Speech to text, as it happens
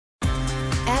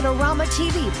Panorama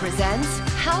TV presents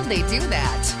How'd They Do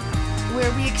That?,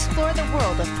 where we explore the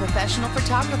world of professional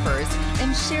photographers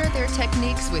and share their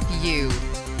techniques with you.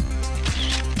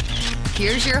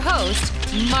 Here's your host,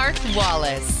 Mark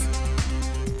Wallace.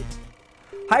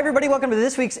 Hi everybody, welcome to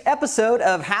this week's episode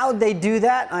of How'd They Do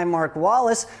That? I'm Mark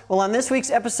Wallace. Well, on this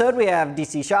week's episode we have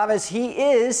DC Chavez. He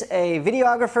is a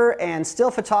videographer and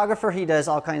still photographer. He does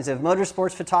all kinds of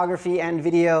motorsports photography and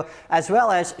video, as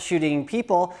well as shooting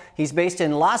people. He's based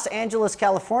in Los Angeles,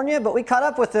 California, but we caught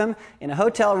up with him in a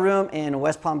hotel room in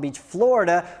West Palm Beach,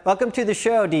 Florida. Welcome to the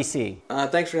show, DC.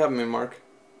 Thanks for having me, Mark.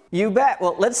 You bet.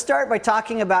 Well, let's start by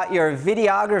talking about your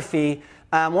videography.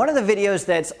 One of the videos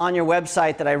that's on your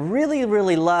website that I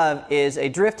really love is a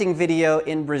drifting video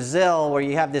in Brazil where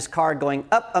you have this car going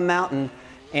up a mountain.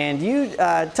 And you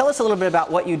tell us a little bit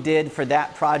about what you did for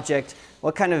that project.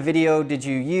 What kind of video did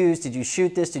you use? Did you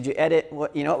shoot this? Did you edit?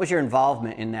 What was your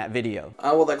involvement in that video?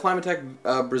 Well, that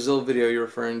Climatech Brazil video you're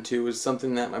referring to was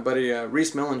something that my buddy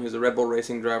Reese Millen, who's a Red Bull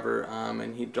racing driver,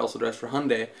 and he also drives for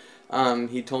Hyundai,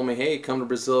 he told me, hey, come to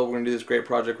Brazil, we're going to do this great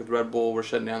project with Red Bull, we're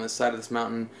shutting down this side of this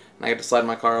mountain, and I get to slide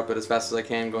my car up it as fast as I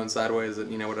can, going sideways at,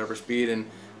 whatever speed, and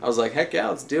I was like, heck yeah,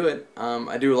 let's do it.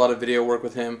 I do a lot of video work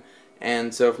with him,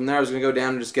 and so from there I was going to go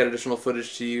down and just get additional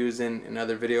footage to use in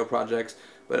other video projects,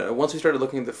 but once we started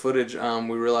looking at the footage,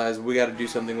 we realized we got to do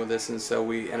something with this, and so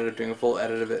we ended up doing a full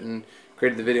edit of it and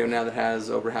created the video now that has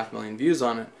over 500,000 views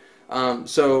on it.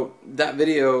 So that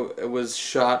video was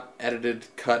shot, edited,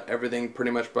 cut, everything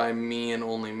pretty much by me and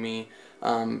only me.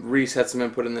 Reese had some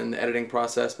input in the editing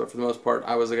process, but for the most part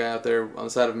I was the guy out there on the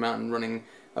side of a mountain running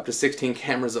up to 16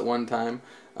 cameras at one time.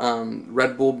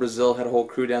 Red Bull Brazil had a whole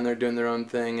crew down there doing their own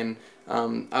thing, and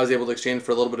I was able to exchange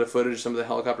for a little bit of footage, some of the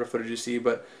helicopter footage you see,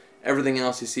 but everything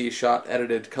else you see shot,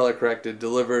 edited, color corrected,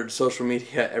 delivered, social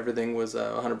media, everything was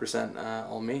 100%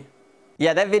 all me.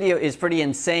 Yeah, that video is pretty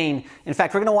insane. In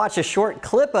fact, we're going to watch a short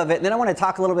clip of it, and then I want to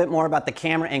talk a little bit more about the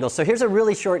camera angle. So here's a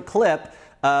really short clip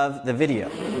of the video.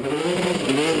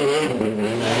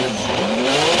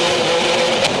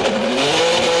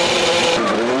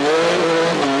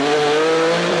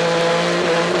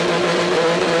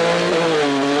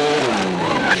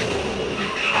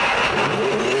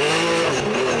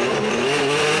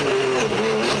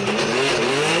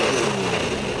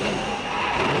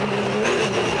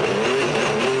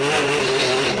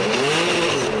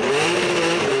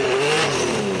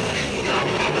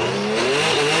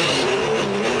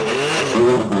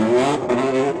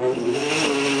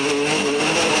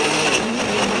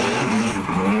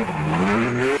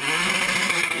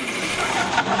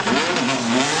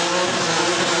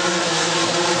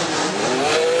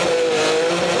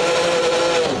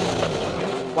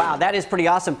 Wow, that is pretty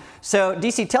awesome. So,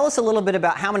 DC, tell us a little bit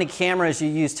about how many cameras you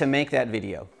used to make that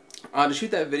video. To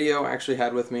shoot that video, I actually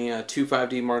had with me two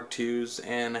 5D Mark IIs,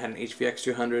 and I had an HVX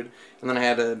 200, and then I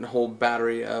had a whole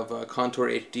battery of Contour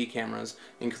HD cameras,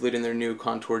 including their new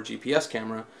Contour GPS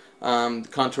camera.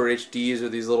 Contour HDs are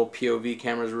these little POV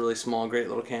cameras, really small, great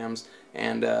little cams,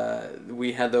 and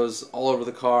we had those all over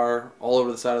the car, all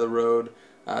over the side of the road,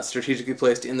 strategically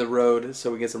placed in the road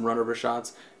so we get some run-over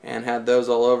shots, and had those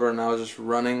all over, and I was just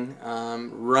running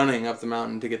up the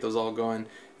mountain to get those all going.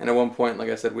 And at one point,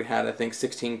 like I said, we had, I think,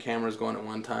 16 cameras going at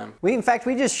one time. In fact,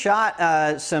 we just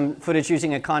shot some footage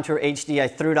using a Contour HD. I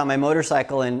threw it on my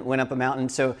motorcycle and went up a mountain,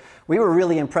 so we were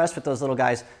really impressed with those little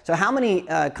guys. So how many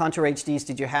Contour HDs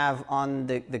did you have on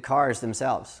the cars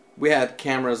themselves? We had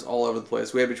cameras all over the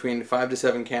place. We had between 5 to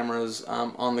 7 cameras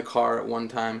on the car at one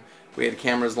time. We had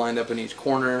cameras lined up in each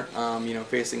corner,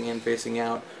 facing in, facing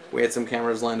out. We had some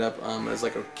cameras lined up as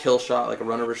like a kill shot, like a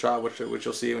run-over shot, which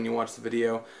you'll see when you watch the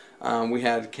video. We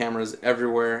had cameras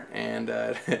everywhere, and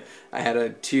I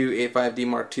had two 85D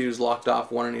Mark IIs locked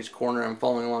off, one in each corner. I'm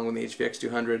following along with the HVX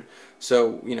 200.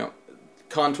 So,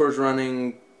 Contours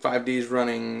running, 5Ds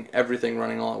running, everything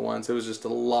running all at once. It was just a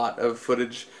lot of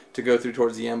footage to go through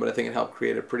towards the end, but I think it helped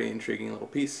create a pretty intriguing little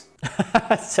piece.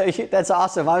 That's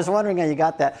awesome. I was wondering how you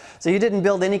got that. So you didn't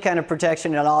build any kind of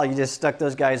protection at all. You just stuck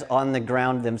those guys on the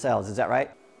ground themselves. Is that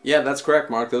right? Yeah, that's correct,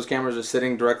 Mark. Those cameras are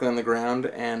sitting directly on the ground,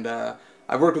 and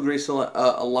I've worked with Reese a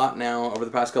lot now over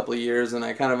the past couple of years, and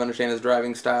I kind of understand his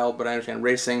driving style, but I understand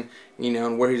racing,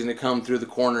 and where he's going to come through the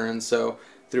corner, and so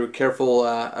through a careful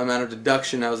amount of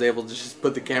deduction, I was able to just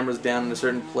put the cameras down in a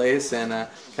certain place and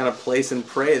kind of place and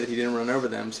pray that he didn't run over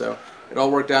them. So it all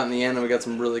worked out in the end, and we got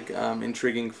some really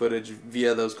intriguing footage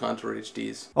via those Contour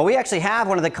HDs. Well, we actually have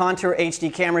one of the Contour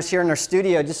HD cameras here in our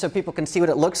studio, just so people can see what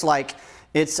it looks like.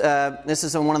 It's this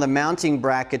is on one of the mounting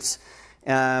brackets,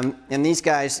 and these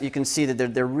guys, you can see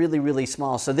that they're really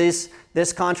small. So this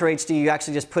Contour HD, you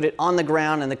actually just put it on the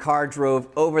ground, and the car drove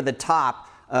over the top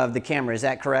of the camera. Is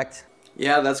that correct?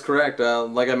 Yeah, that's correct.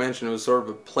 Like I mentioned, it was sort of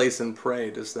a place and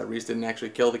pray, just that Reese didn't actually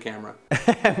kill the camera.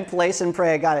 Place and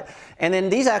pray, I got it. And then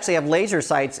these actually have laser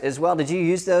sights as well. Did you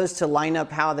use those to line up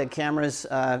how the cameras,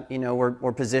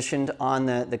 were positioned on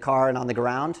the car and on the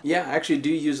ground? Yeah, I actually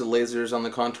do use the lasers on the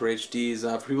Contour HDs.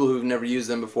 For people who've never used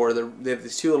them before, they have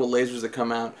these two little lasers that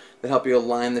come out that help you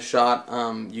align the shot.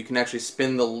 You can actually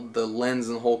spin the lens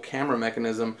and the whole camera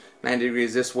mechanism 90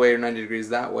 degrees this way or 90 degrees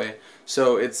that way.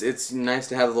 So it's nice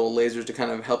to have the little lasers to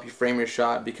kind of help you frame your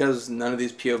shot, because none of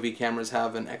these POV cameras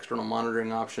have an external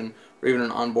monitoring option or even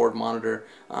an onboard monitor.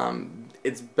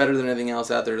 It's better than anything else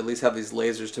out there to at least have these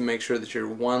lasers to make sure that you're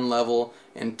one, level,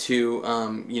 and two,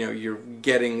 you're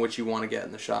getting what you want to get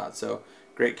in the shot. So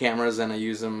great cameras, and I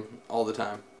use them all the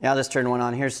time. Yeah, I'll just turn one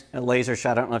on. Here's a laser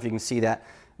shot. I don't know if you can see that,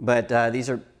 but these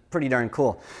are pretty darn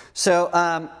cool.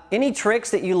 So any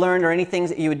tricks that you learned or any things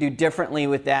that you would do differently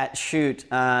with that shoot?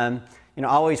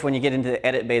 Always when you get into the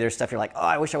edit bay, there's stuff you're like, oh,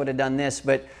 I wish I would have done this.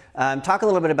 But talk a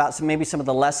little bit about maybe some of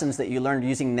the lessons that you learned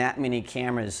using that many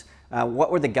cameras. What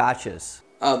were the gotchas?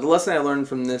 The lesson I learned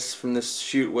from this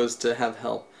shoot was to have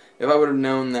help. If I would have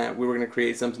known that we were going to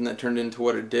create something that turned into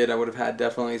what it did, I would have had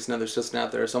definitely another assistant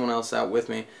out there or someone else out with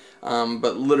me.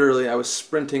 But literally, I was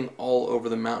sprinting all over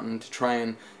the mountain to try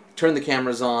and turn the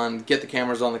cameras on, get the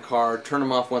cameras on the car, turn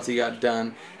them off once he got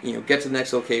done, get to the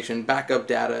next location, back up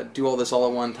data, do all this all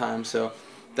at one time. So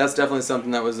that's definitely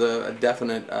something that was a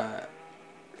definite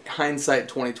hindsight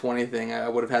 2020 thing. I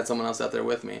would have had someone else out there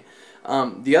with me.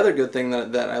 The other good thing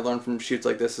that I learned from shoots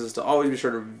like this is to always be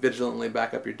sure to vigilantly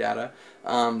back up your data.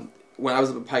 When I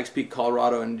was up at Pikes Peak,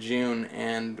 Colorado in June,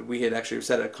 and we had actually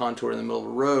set a contour in the middle of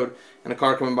a road, and a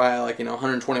car coming by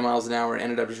 120 miles an hour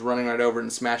ended up just running right over it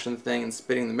and smashing the thing and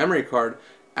spitting the memory card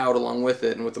out along with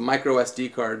it. And with the micro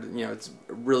SD card, it's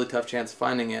a really tough chance of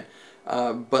finding it.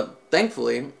 But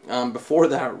thankfully, before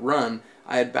that run,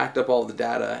 I had backed up all the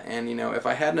data, and if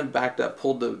I hadn't have backed up,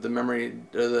 pulled the memory,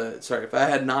 if I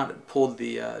had not pulled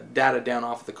the data down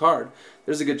off the card,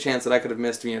 there's a good chance that I could have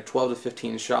missed 12 to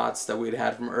 15 shots that we'd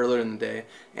had from earlier in the day.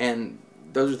 And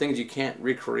those are things you can't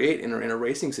recreate in a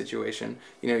racing situation.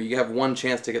 You have one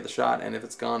chance to get the shot, and if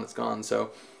it's gone, it's gone.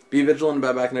 So be vigilant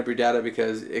about backing up your data,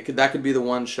 because that could be the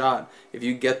one shot. If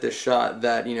you get this shot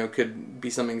that could be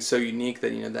something so unique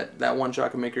that that one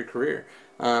shot can make your career.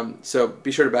 So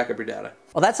be sure to back up your data.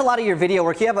 Well, that's a lot of your video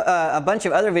work. You have a bunch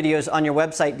of other videos on your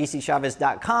website,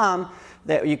 dcchavez.com,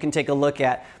 that you can take a look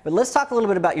at. But let's talk a little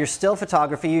bit about your still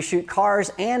photography. You shoot cars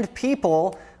and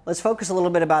people. Let's focus a little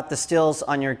bit about the stills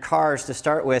on your cars to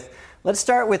start with. Let's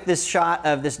start with this shot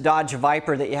of this Dodge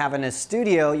Viper that you have in a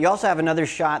studio. You also have another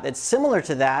shot that's similar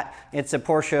to that. It's a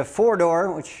Porsche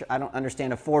four-door, which I don't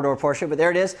understand a four-door Porsche, but there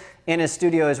it is, in a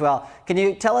studio as well. Can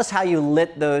you tell us how you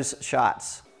lit those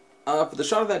shots? For the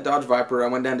shot of that Dodge Viper, I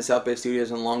went down to South Bay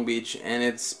Studios in Long Beach, and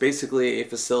it's basically a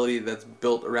facility that's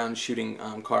built around shooting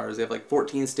cars. They have like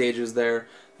 14 stages there,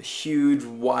 huge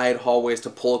wide hallways to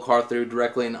pull a car through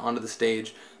directly and onto the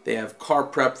stage. They have car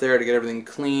prep there to get everything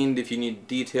cleaned if you need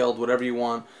detailed, whatever you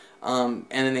want. And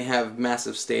then they have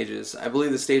massive stages. I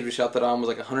believe the stage we shot that on was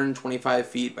like 125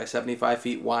 feet by 75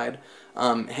 feet wide.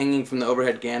 Hanging from the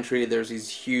overhead gantry, there's these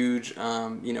huge,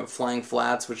 flying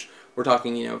flats, which we're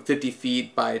talking, 50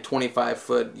 feet by 25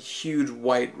 foot, huge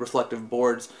white reflective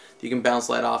boards that you can bounce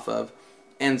light off of.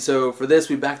 And so for this,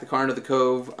 we backed the car into the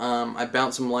cove. I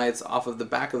bounced some lights off of the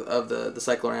back of the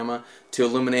cyclorama to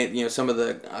illuminate, some of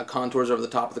the contours over the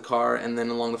top of the car, and then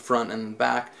along the front and the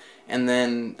back. And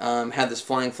then had this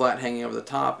flying flat hanging over the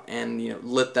top, and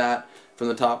lit that from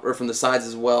the top or from the sides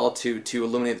as well to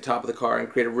illuminate the top of the car and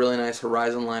create a really nice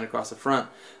horizon line across the front.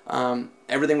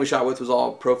 Everything we shot with was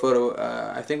all ProPhoto.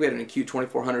 I think we had an acute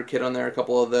 2400 kit on there, a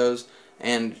couple of those,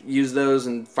 and used those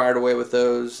and fired away with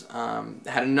those.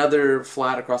 Had another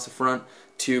flat across the front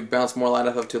to bounce more light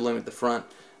off of to illuminate the front.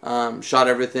 Shot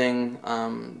everything,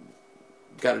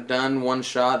 got it done, one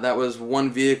shot. That was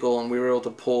one vehicle, and we were able to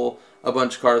pull a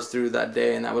bunch of cars through that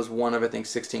day, and that was one of, I think,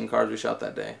 16 cars we shot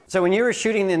that day. So when you were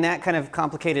shooting in that kind of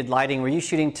complicated lighting, were you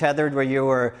shooting tethered where you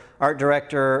were art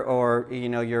director, or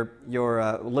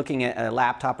you're looking at a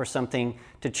laptop or something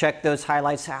to check those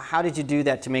highlights? How did you do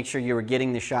that to make sure you were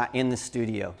getting the shot in the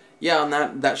studio? Yeah, on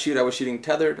that shoot I was shooting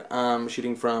tethered,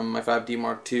 shooting from my 5D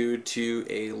Mark II to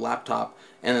a laptop,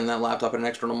 and then that laptop had an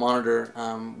external monitor.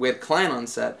 We had client on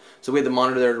set, so we had the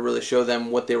monitor there to really show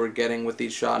them what they were getting with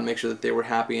each shot and make sure that they were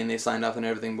happy and they signed off and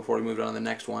everything before we moved on to the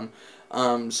next one.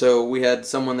 So we had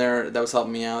someone there that was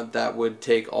helping me out that would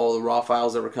take all the raw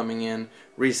files that were coming in,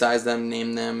 resize them,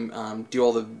 name them, do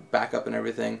all the backup and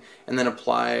everything, and then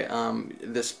apply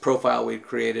this profile we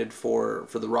created for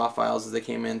the raw files as they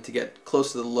came in to get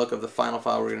close to the look of the final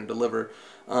file we're going to deliver.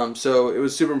 So it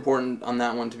was super important on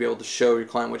that one to be able to show your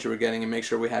client what you were getting and make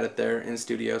sure we had it there in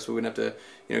studio, so we wouldn't have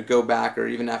to go back or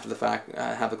even after the fact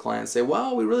have the client say,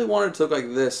 well, we really wanted it to look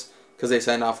like this, because they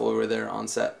signed off while we were there on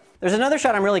set. There's another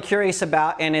shot I'm really curious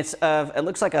about, and it's of, it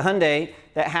looks like a Hyundai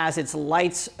that has its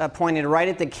lights pointed right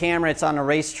at the camera. It's on a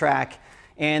racetrack.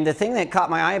 And the thing that caught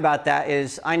my eye about that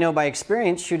is, I know by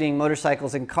experience shooting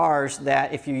motorcycles and cars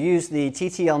that if you use the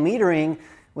TTL metering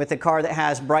with a car that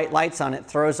has bright lights on it,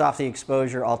 throws off the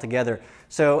exposure altogether.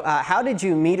 So how did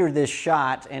you meter this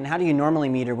shot, and how do you normally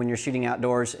meter when you're shooting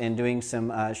outdoors and doing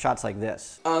some shots like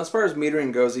this? As far as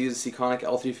metering goes, I use a Seaconic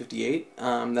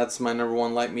L358. That's my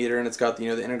 #1 light meter, and it's got the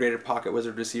integrated pocket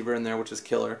wizard receiver in there, which is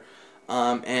killer.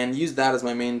 And use that as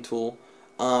my main tool.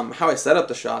 How I set up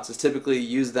the shots is typically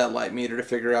use that light meter to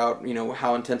figure out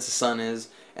how intense the sun is,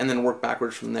 and then work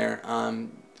backwards from there.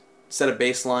 Set a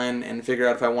baseline and figure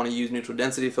out if I want to use neutral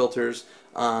density filters,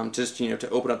 just to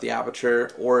open up the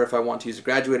aperture, or if I want to use a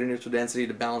graduated neutral density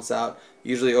to balance out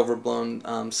usually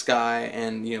overblown sky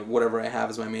and whatever I have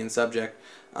as my main subject.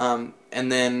 And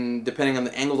then depending on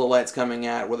the angle the light's coming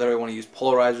at, whether I want to use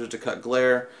polarizers to cut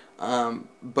glare,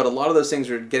 but a lot of those things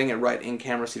are getting it right in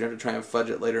camera, so you don't have to try and fudge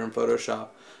it later in Photoshop.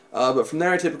 But from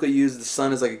there I typically use the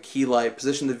sun as like a key light,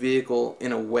 position the vehicle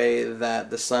in a way that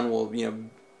the sun will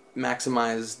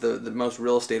maximize the most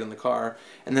real estate in the car,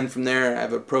 and then from there I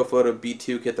have a ProPhoto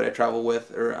B2 kit that I travel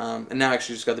with, and now I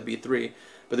actually just got the B3,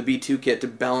 but the B2 kit to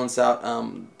balance out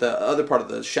the other part of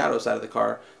the shadow side of the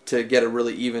car to get a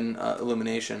really even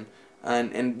illumination.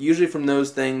 And usually from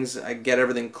those things I get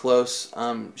everything close,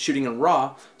 shooting in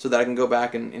RAW, so that I can go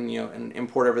back and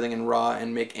import everything in RAW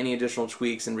and make any additional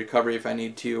tweaks and recovery if I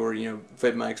need to, or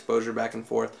fit my exposure back and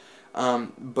forth.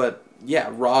 But yeah,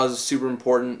 RAW is super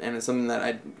important, and it's something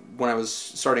that when I was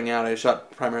starting out, I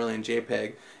shot primarily in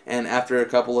JPEG, and after a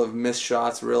couple of missed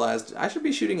shots realized I should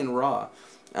be shooting in RAW.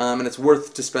 And it's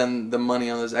worth to spend the money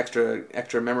on those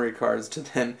extra memory cards to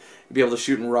then be able to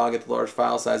shoot in RAW, get the large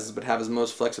file sizes, but have as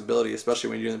most flexibility, especially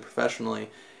when you're doing it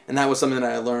professionally. And that was something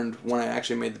that I learned when I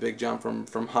actually made the big jump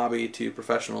from hobby to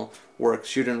professional work,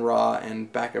 shoot in RAW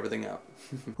and back everything up.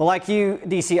 Well, like you,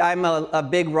 DC, I'm a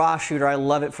big RAW shooter. I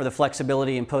love it for the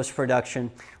flexibility in post-production.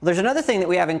 Well, there's another thing that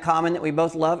we have in common that we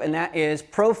both love, and that is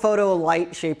ProPhoto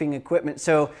light shaping equipment.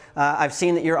 So I've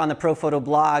seen that you're on the ProPhoto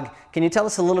blog. Can you tell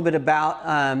us a little bit about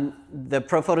the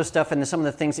ProPhoto stuff and some of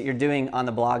the things that you're doing on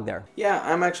the blog there? Yeah,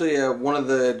 I'm actually one of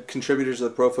the contributors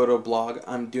of the ProPhoto blog.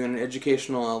 I'm doing an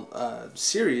educational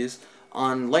series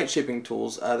on light shaping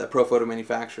tools that ProPhoto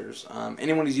manufactures.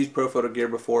 Anyone who's used ProPhoto gear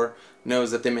before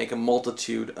knows that they make a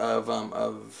multitude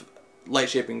of light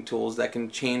shaping tools that can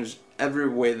change every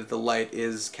way that the light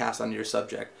is cast on your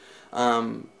subject.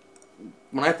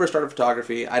 When I first started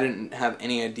photography, I didn't have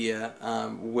any idea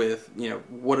with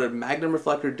what a magnum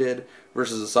reflector did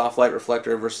versus a soft light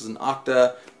reflector versus an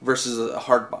octa versus a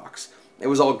hard box. It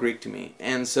was all Greek to me.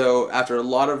 And so after a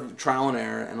lot of trial and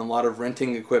error and a lot of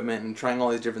renting equipment and trying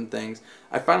all these different things,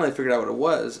 I finally figured out what it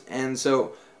was. And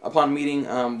so upon meeting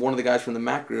one of the guys from the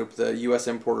Mac group, the US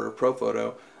importer of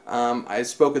ProPhoto, I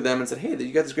spoke with them and said, hey,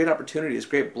 you got this great opportunity, this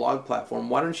great blog platform.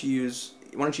 Why don't you use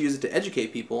it to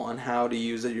educate people on how to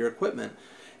use your equipment?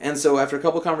 And so after a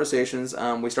couple of conversations,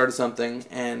 we started something,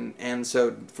 and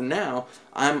so from now,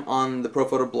 I'm on the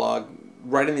ProPhoto blog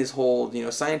writing these whole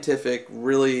scientific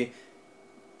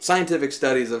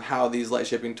studies of how these light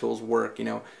shaping tools work,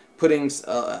 putting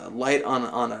light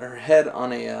on her head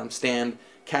on a stand,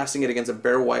 casting it against a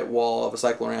bare white wall of a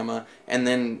cyclorama, and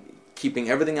then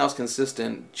keeping everything else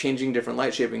consistent, changing different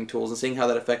light shaping tools and seeing how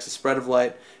that affects the spread of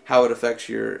light, how it affects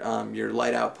your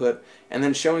light output, and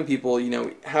then showing people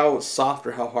how soft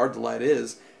or how hard the light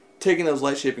is, taking those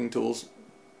light shaping tools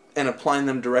and applying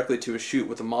them directly to a shoot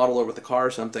with a model or with a car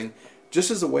or something,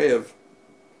 just as a way of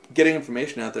getting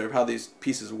information out there of how these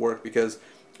pieces work, because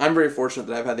I'm very fortunate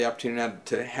that I've had the opportunity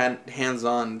to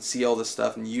hands-on see all this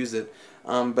stuff and use it.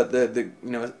 But the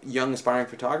young aspiring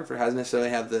photographer hasn't necessarily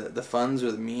had the funds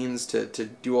or the means to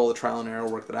do all the trial and error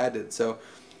work that I did. So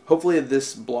hopefully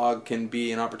this blog can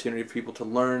be an opportunity for people to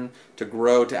learn, to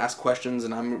grow, to ask questions,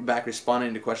 and I'm back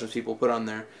responding to questions people put on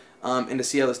there. And to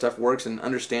see how this stuff works and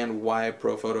understand why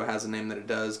ProPhoto has the name that it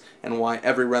does, and why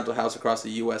every rental house across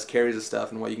the U.S. carries this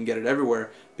stuff, and why you can get it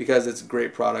everywhere, because it's a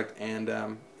great product,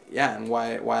 and yeah, and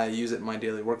why I use it in my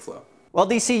daily workflow. Well,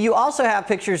 DC, you also have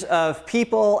pictures of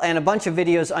people and a bunch of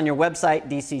videos on your website,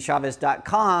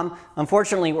 dcchavez.com.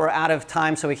 Unfortunately, we're out of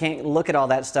time, so we can't look at all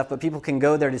that stuff, but people can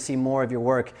go there to see more of your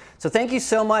work. So thank you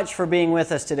so much for being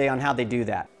with us today on How They Do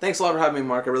That. Thanks a lot for having me,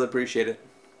 Mark. I really appreciate it.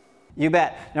 You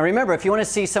bet. Now remember, if you want to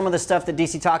see some of the stuff that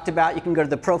DC talked about, you can go to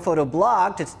the ProPhoto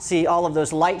blog to see all of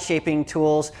those light shaping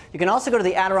tools. You can also go to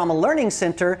the Adorama Learning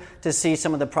Center to see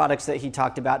some of the products that he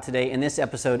talked about today in this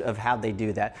episode of How They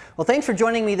Do That. Well, thanks for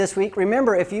joining me this week.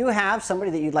 Remember, if you have somebody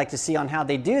that you'd like to see on How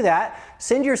They Do That,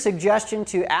 send your suggestion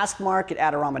to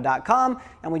askmark@adorama.com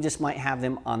and we just might have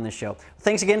them on the show.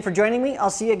 Thanks again for joining me. I'll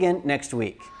see you again next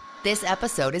week. This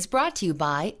episode is brought to you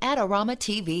by Adorama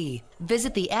TV.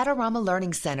 Visit the Adorama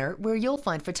Learning Center where you'll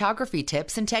find photography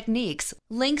tips and techniques,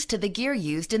 links to the gear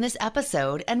used in this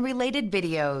episode, and related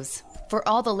videos. For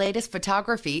all the latest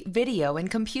photography, video, and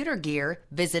computer gear,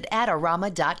 visit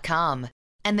Adorama.com.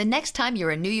 And the next time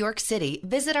you're in New York City,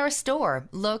 visit our store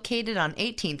located on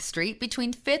 18th Street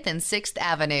between 5th and 6th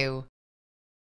Avenue.